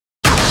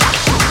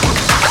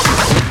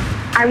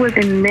I was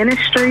in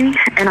ministry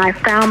and I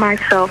found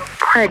myself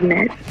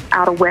pregnant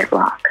out of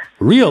wedlock.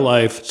 Real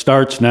Life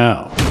starts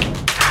now.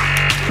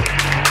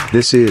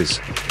 This is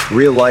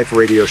Real Life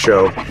Radio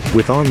Show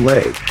with On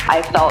Lay.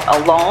 I felt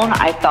alone.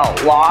 I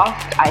felt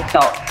lost. I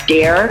felt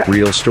scared.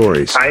 Real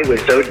stories. I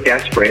was so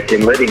desperate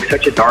in living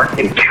such a dark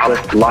and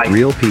calloused life.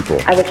 Real people.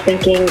 I was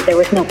thinking there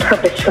was no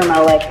purpose for my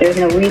life. There's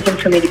no reason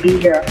for me to be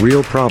here.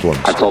 Real problems.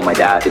 I told my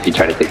dad, if you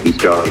try to take these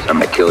drugs, I'm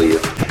going to kill you.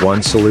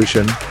 One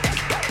solution.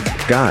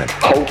 God.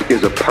 Hope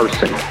is a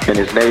person, and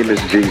his name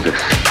is Jesus.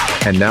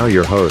 And now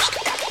your host,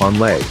 On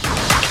Lay.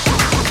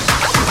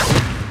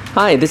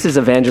 Hi, this is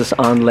Evangelist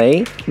On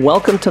Lay.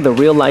 Welcome to the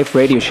Real Life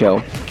Radio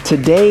Show.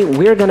 Today,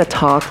 we're going to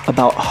talk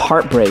about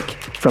heartbreak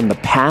from the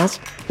past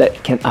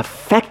that can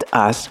affect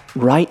us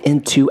right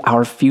into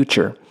our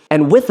future.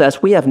 And with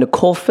us, we have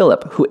Nicole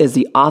Phillip, who is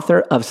the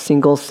author of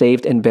Single,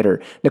 Saved, and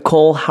Bitter.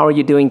 Nicole, how are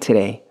you doing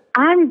today?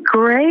 I'm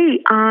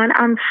great,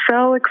 I'm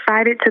so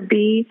excited to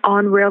be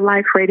on Real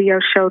Life Radio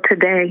Show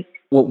today.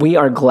 Well, we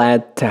are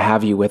glad to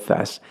have you with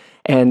us.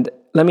 And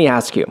let me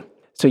ask you,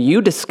 so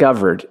you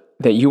discovered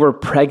that you were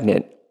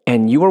pregnant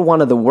and you were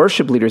one of the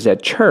worship leaders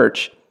at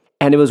church,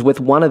 and it was with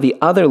one of the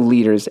other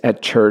leaders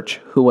at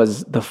church who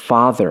was the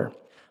father.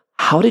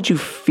 How did you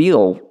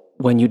feel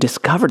when you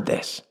discovered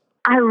this?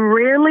 I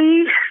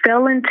really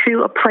fell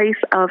into a place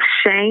of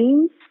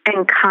shame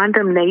and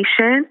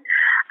condemnation.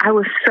 I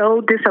was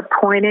so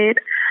disappointed.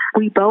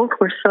 We both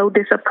were so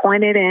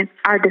disappointed in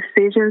our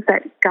decisions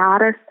that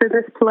got us to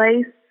this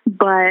place.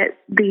 But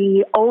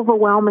the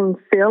overwhelming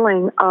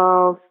feeling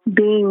of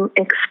being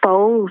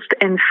exposed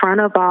in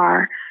front of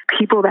our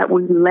people that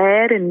we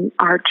led and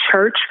our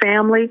church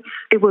family,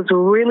 it was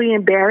really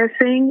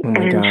embarrassing,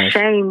 and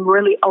shame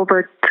really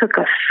overtook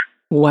us.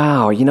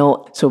 Wow.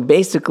 So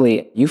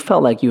basically, you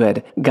felt like you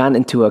had gotten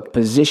into a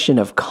position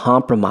of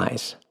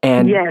compromise.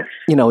 And, yes.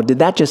 Did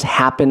that just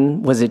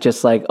happen? Was it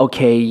just like,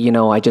 okay,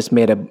 I just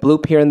made a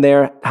bloop here and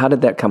there? How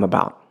did that come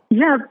about?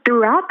 Yeah,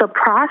 throughout the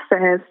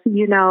process,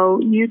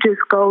 you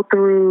just go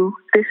through,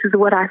 this is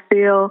what I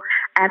feel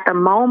at the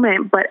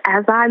moment. But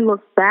as I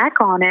look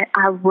back on it,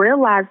 I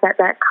realized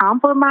that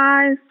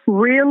compromise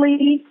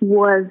really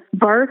was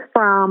birthed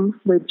from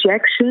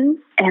rejection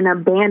and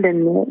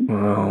abandonment.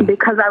 Wow.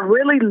 Because I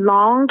really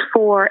longed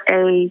for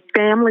a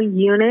family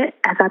unit.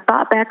 As I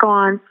thought back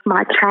on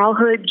my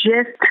childhood,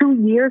 just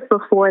 2 years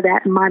before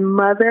that, my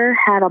mother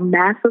had a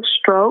massive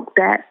stroke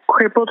that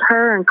crippled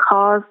her and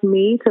caused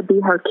me to be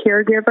her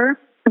caregiver.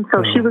 And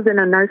so she was in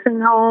a nursing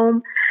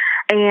home,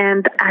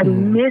 and I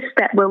missed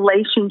that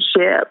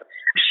relationship.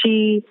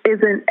 She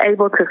isn't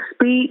able to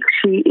speak.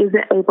 She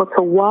isn't able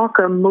to walk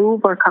or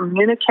move or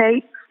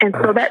communicate. And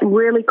so that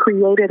really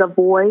created a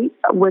void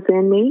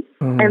within me.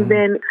 And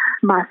then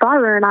my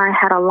father and I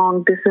had a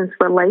long distance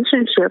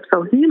relationship.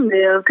 So he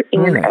lived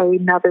in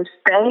another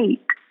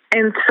state.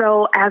 And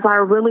so as I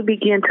really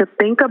began to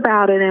think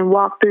about it and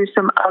walk through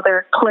some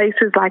other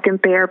places like in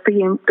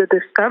therapy, and the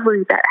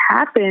discovery that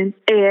happened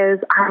is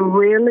I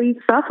really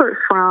suffered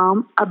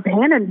from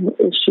abandonment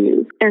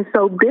issues. And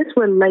so this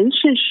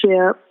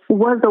relationship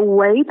was a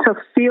way to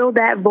fill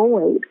that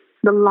void,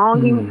 the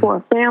longing for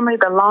a family,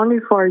 the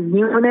longing for a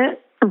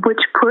unit, which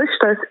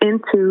pushed us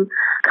into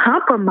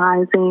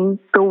compromising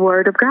the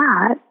Word of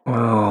God.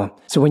 Wow.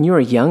 So when you were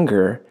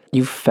younger,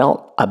 you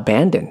felt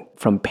abandoned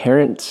from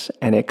parents,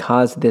 and it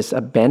caused this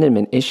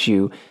abandonment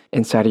issue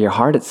inside of your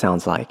heart, it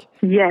sounds like.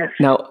 Yes.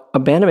 Now,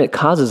 abandonment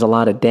causes a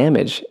lot of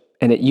damage,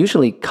 and it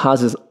usually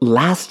causes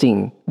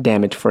lasting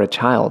damage for a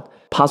child,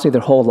 possibly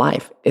their whole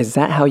life. Is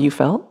that how you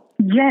felt?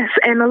 Yes,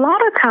 and a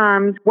lot of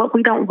times what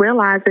we don't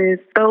realize is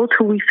those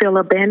who we feel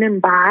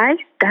abandoned by,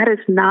 that is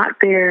not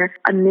their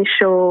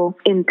initial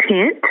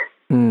intent.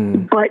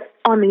 But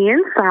on the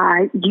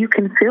inside, you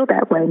can feel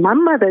that way. My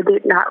mother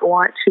did not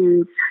want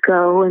to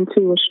go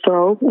into a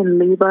stroke and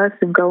leave us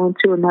and go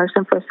into a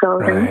nursing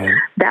facility. Right.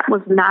 That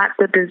was not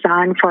the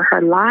design for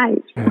her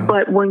life.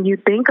 But when you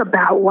think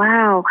about,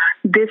 wow,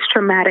 this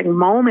traumatic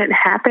moment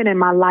happened in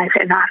my life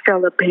and I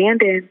felt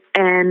abandoned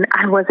and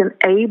I wasn't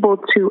able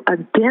to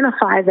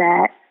identify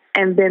that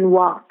and then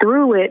walk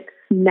through it,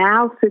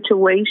 now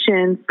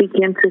situations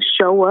begin to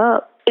show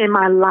up in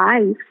my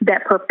life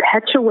that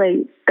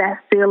perpetuates that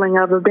feeling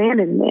of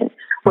abandonment,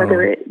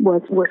 whether it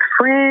was with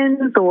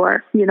friends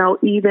or,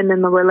 even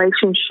in the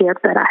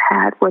relationship that I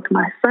had with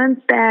my son's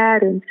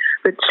dad and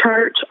the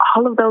church.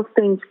 All of those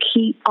things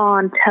keep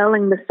on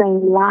telling the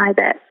same lie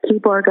that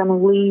people are going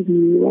to leave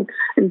you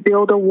and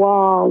build a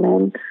wall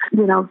and,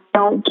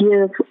 don't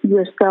give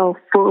yourself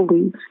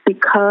fully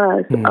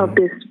because of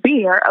this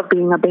fear of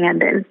being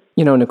abandoned.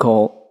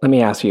 Nicole, let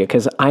me ask you,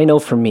 because I know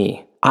for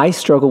me, I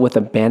struggle with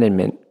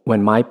abandonment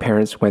when my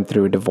parents went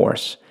through a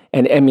divorce.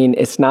 And I mean,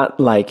 it's not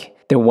like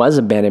there was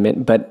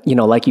abandonment, but,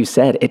 like you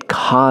said, it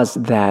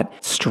caused that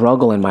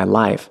struggle in my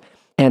life.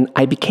 And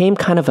I became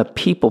kind of a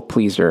people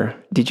pleaser.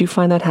 Did you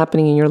find that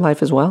happening in your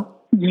life as well?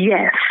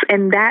 Yes.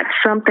 And that's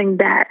something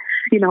that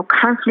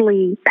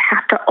constantly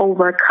have to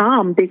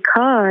overcome,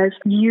 because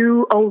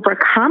you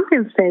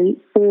overcompensate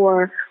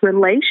for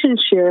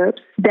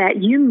relationships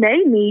that you may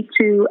need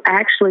to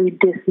actually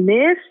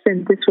dismiss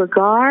and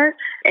disregard.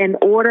 In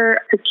order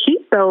to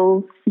keep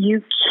those,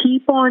 you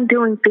keep on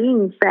doing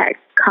things that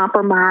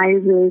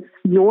compromises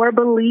your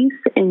beliefs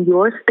and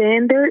your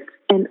standards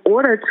in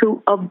order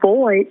to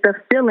avoid the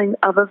feeling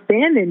of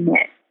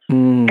abandonment.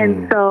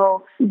 And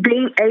so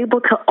being able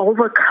to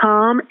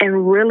overcome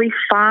and really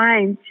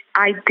find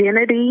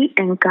identity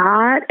in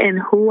God and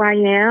who I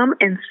am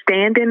and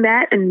stand in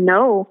that and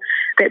know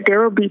that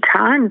there will be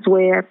times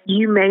where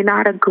you may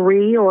not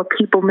agree or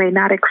people may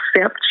not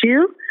accept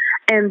you,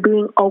 and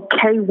being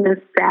okay with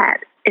that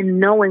and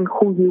knowing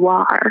who you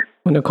are.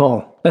 Well,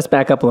 Nicole, let's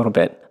back up a little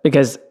bit,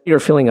 because you're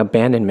feeling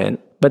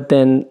abandonment, but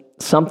then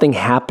something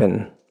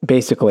happened,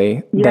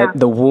 basically, that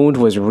the wound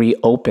was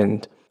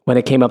reopened when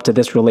it came up to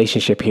this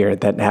relationship here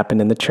that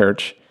happened in the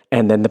church,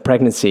 and then the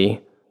pregnancy.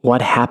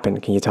 What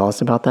happened? Can you tell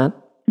us about that?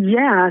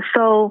 Yeah.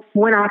 So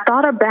when I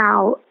thought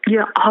about,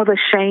 all the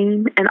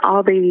shame and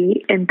all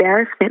the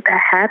embarrassment that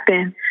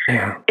happened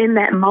in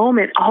that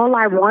moment, all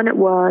I wanted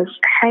was,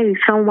 hey,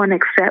 someone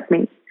accept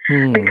me.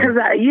 Because,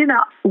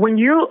 when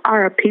you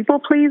are a people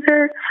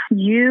pleaser,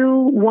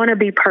 you want to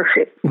be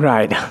perfect.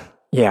 Right.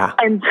 Yeah.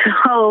 And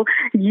so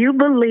you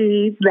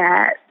believe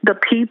that the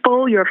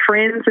people, your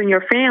friends and your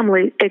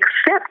family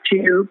accept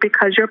you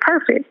because you're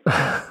perfect.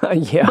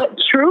 Yeah. But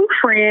true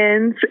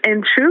friends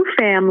and true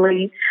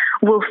family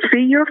will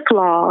see your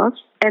flaws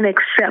and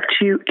accept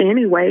you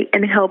anyway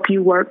and help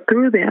you work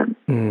through them.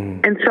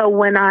 And so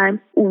when I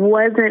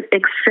wasn't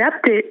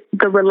accepted,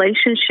 the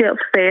relationship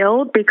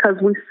failed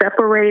because we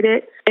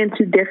separated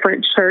into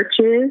different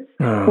churches,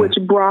 which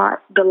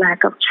brought the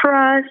lack of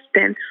trust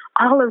and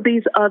all of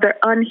these other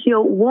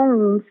unhealed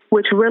wounds,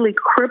 which really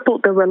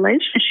crippled the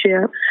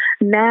relationship.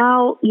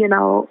 Now,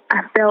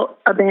 I felt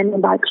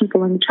abandoned by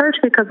people in church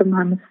because of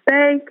my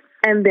mistake.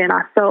 And then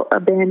I felt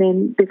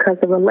abandoned because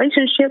the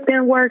relationship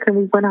didn't work and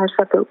we went our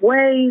separate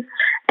ways.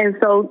 And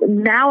so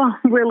now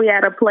I'm really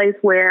at a place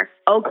where,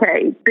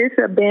 okay, this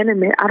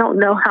abandonment, I don't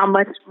know how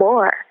much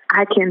more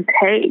I can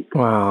take.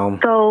 Wow.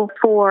 So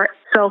for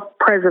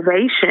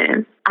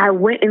self-preservation, I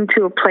went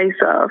into a place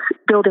of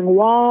building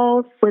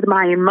walls with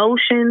my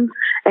emotions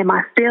and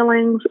my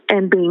feelings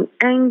and being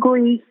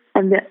angry,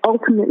 and then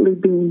ultimately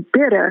being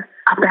bitter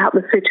about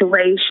the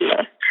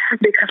situation,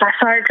 because I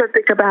started to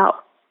think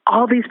about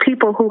all these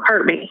people who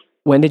hurt me.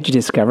 When did you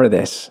discover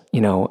this,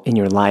 in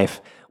your life?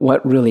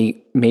 What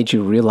really made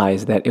you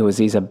realize that it was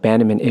these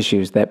abandonment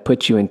issues that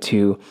put you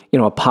into,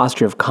 a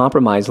posture of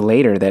compromise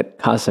later that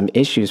caused some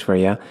issues for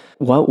you?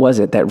 What was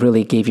it that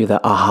really gave you the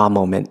aha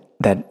moment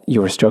that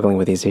you were struggling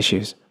with these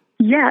issues?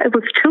 Yeah, it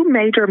was two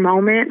major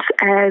moments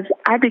as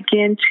I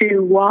began to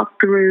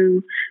walk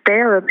through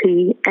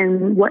therapy.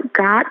 And what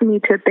got me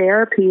to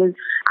therapy is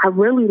I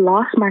really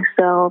lost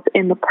myself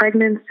in the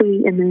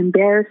pregnancy and the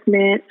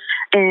embarrassment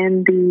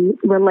and the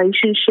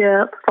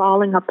relationship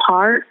falling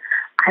apart.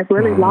 I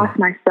really lost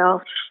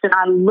myself. And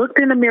I looked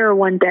in the mirror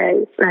one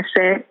day and I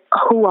said,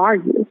 who are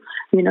you?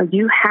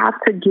 You have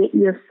to get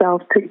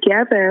yourself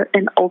together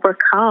and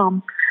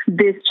overcome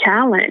this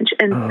challenge.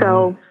 And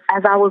so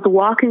as I was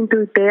walking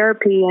through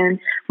therapy and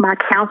my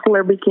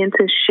counselor began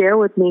to share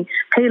with me,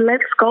 hey,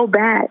 let's go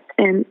back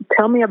and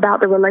tell me about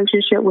the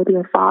relationship with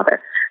your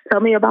father.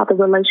 Tell me about the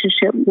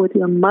relationship with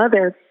your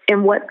mother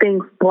and what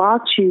things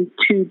brought you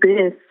to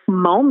this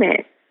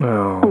moment.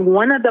 Oh.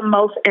 One of the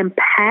most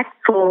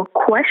impactful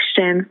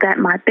questions that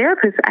my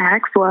therapist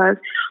asked was,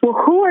 well,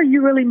 who are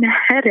you really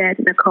mad at,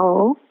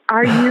 Nicole?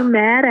 Are you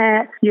mad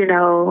at,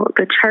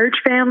 the church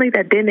family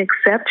that didn't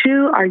accept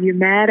you? Are you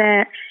mad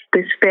at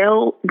this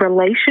failed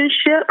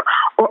relationship?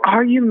 Or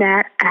are you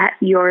mad at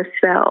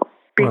yourself?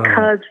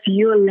 Because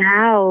you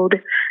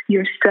allowed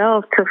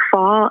yourself to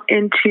fall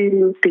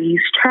into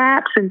these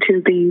traps,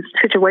 into these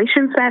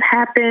situations that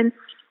happen.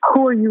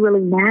 Who are you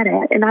really mad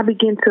at? And I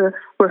began to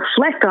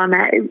reflect on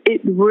that. It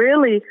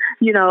really,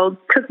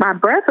 took my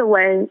breath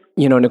away.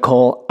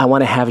 Nicole, I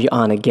want to have you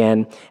on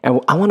again.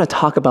 And I want to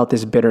talk about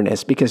this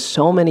bitterness, because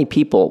so many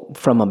people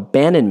from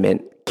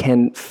abandonment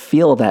can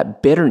feel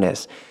that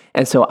bitterness.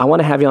 And so I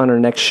want to have you on our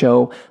next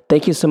show.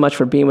 Thank you so much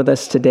for being with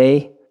us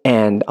today.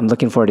 And I'm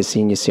looking forward to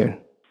seeing you soon.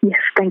 Yes,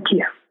 thank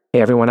you.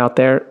 Hey, everyone out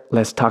there,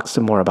 let's talk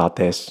some more about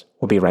this.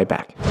 We'll be right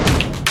back.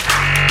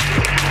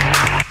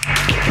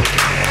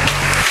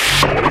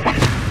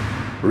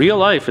 Real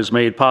Life is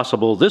made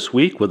possible this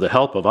week with the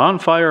help of On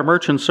Fire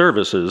Merchant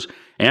Services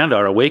and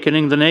our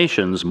Awakening the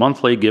Nation's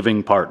monthly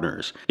giving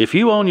partners. If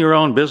you own your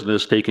own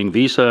business taking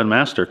Visa and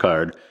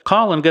MasterCard,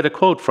 call and get a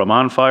quote from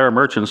On Fire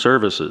Merchant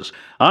Services.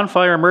 On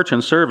Fire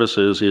Merchant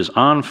Services is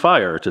on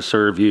fire to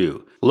serve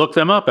you. Look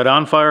them up at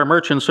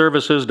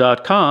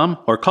onfiremerchantservices.com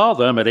or call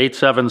them at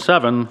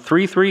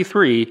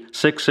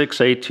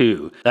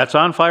 877-333-6682. That's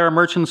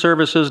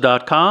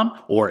onfiremerchantservices.com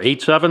or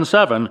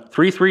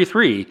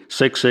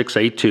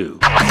 877-333-6682.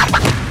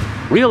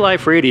 Real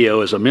Life Radio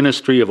is a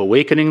ministry of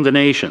Awakening the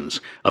Nations,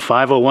 a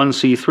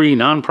 501c3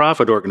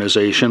 nonprofit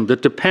organization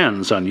that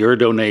depends on your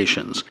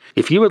donations.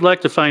 If you would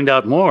like to find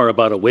out more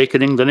about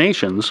Awakening the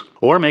Nations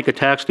or make a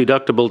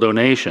tax-deductible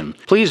donation,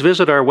 please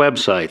visit our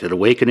website at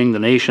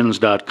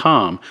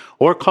awakeningthenations.com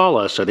or call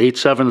us at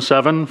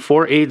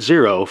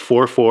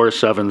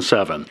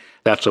 877-480-4477.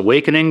 That's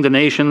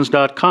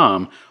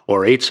awakeningthenations.com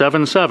or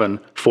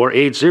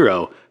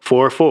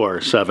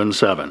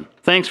 877-480-4477.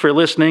 Thanks for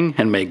listening,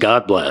 and may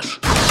God bless.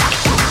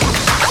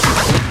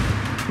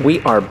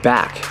 We are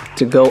back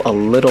to go a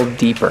little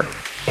deeper,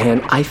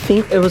 and I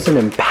think it was an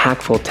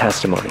impactful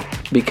testimony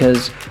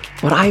because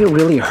what I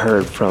really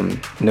heard from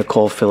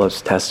Nicole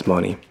Phillip's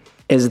testimony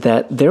is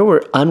that there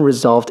were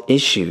unresolved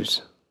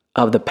issues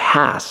of the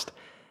past,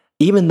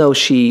 even though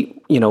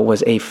she,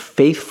 was a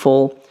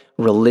faithful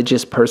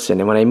religious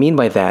person. And what I mean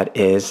by that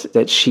is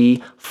that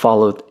she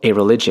followed a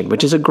religion,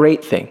 which is a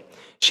great thing.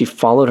 She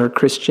followed her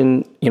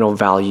Christian,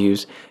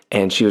 values,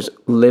 and she was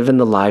living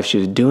the life, she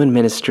was doing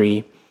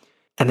ministry.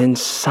 And then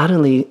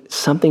suddenly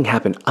something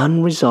happened.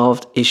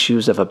 Unresolved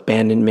issues of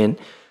abandonment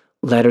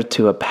led her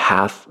to a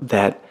path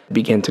that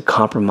began to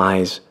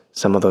compromise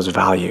some of those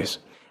values.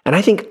 And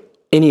I think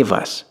any of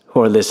us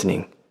who are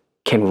listening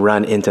can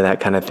run into that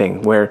kind of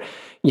thing where,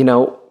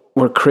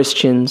 we're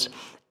Christians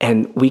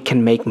and we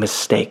can make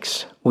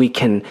mistakes. We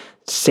can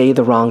say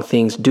the wrong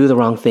things, do the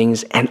wrong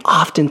things. And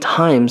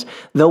oftentimes,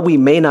 though we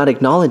may not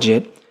acknowledge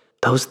it,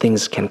 those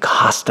things can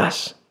cost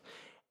us.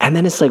 And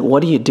then it's like,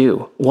 what do you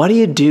do? What do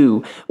you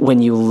do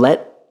when you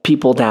let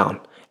people down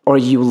or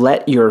you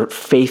let your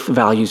faith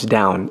values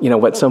down?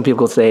 What some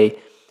people say,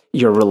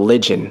 your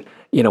religion,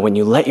 when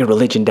you let your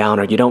religion down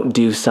or you don't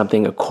do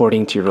something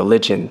according to your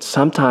religion,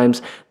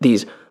 sometimes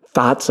these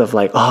thoughts of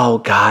like, oh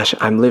gosh,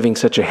 I'm living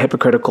such a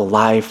hypocritical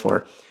life,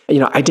 or,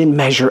 I didn't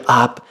measure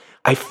up,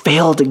 I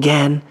failed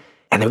again.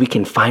 And then we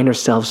can find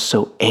ourselves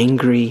so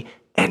angry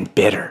and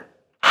bitter.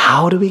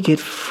 How do we get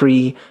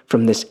free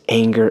from this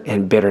anger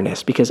and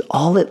bitterness? Because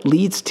all it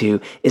leads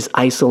to is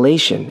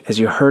isolation. As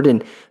you heard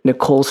in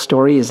Nicole's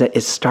story, is that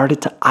it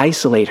started to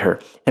isolate her.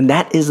 And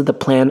that is the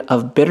plan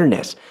of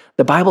bitterness.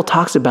 The Bible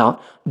talks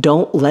about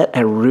don't let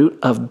a root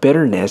of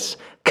bitterness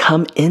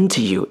come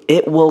into you.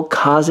 It will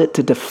cause it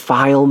to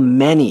defile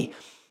many.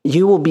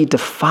 You will be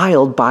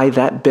defiled by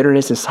that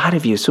bitterness inside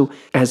of you. So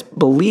as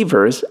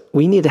believers,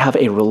 we need to have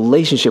a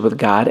relationship with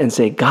God and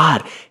say,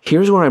 God,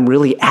 here's where I'm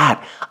really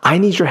at. I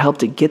need your help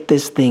to get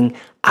this thing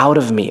out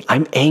of me.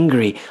 I'm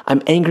angry.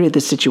 I'm angry at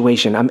this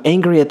situation. I'm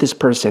angry at this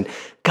person.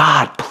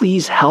 God,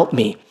 please help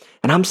me.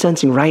 And I'm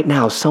sensing right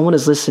now, someone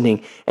is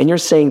listening and you're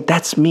saying,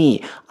 that's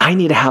me. I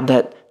need to have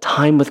that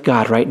time with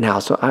God right now.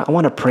 So I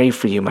want to pray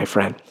for you, my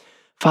friend.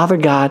 Father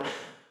God,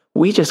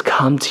 we just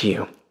come to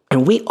you,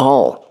 and we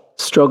all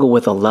struggle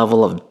with a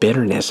level of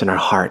bitterness in our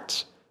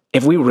hearts.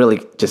 If we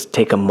really just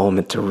take a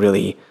moment to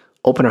really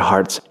open our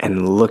hearts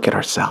and look at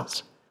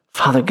ourselves.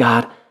 Father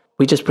God,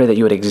 we just pray that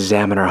you would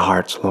examine our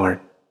hearts, Lord.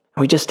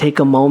 And we just take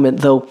a moment,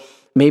 though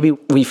maybe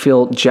we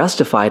feel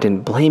justified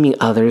in blaming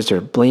others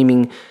or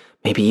blaming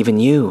maybe even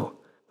you.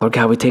 Lord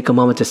God, we take a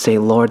moment to say,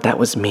 Lord, that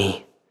was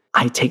me.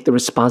 I take the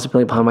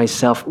responsibility upon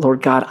myself.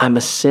 Lord God, I'm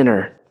a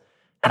sinner.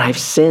 And I've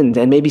sinned,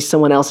 and maybe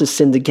someone else has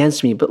sinned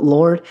against me. But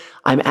Lord,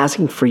 I'm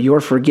asking for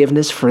your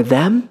forgiveness for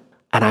them,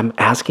 and I'm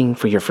asking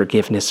for your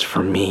forgiveness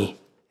for me.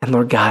 And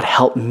Lord God,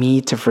 help me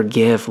to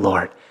forgive,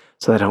 Lord,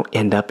 so that I don't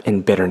end up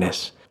in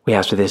bitterness. We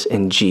ask for this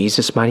in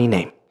Jesus' mighty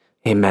name.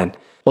 Amen.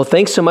 Well,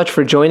 thanks so much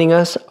for joining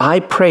us. I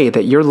pray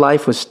that your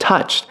life was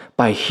touched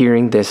by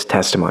hearing this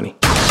testimony.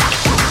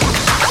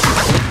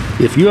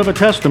 If you have a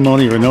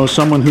testimony or know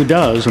someone who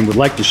does and would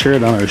like to share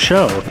it on our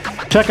show,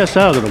 check us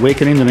out at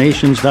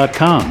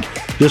awakeningthenations.com.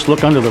 Just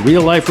look under the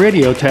Real Life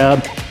Radio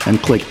tab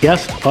and click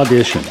Guest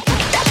Audition.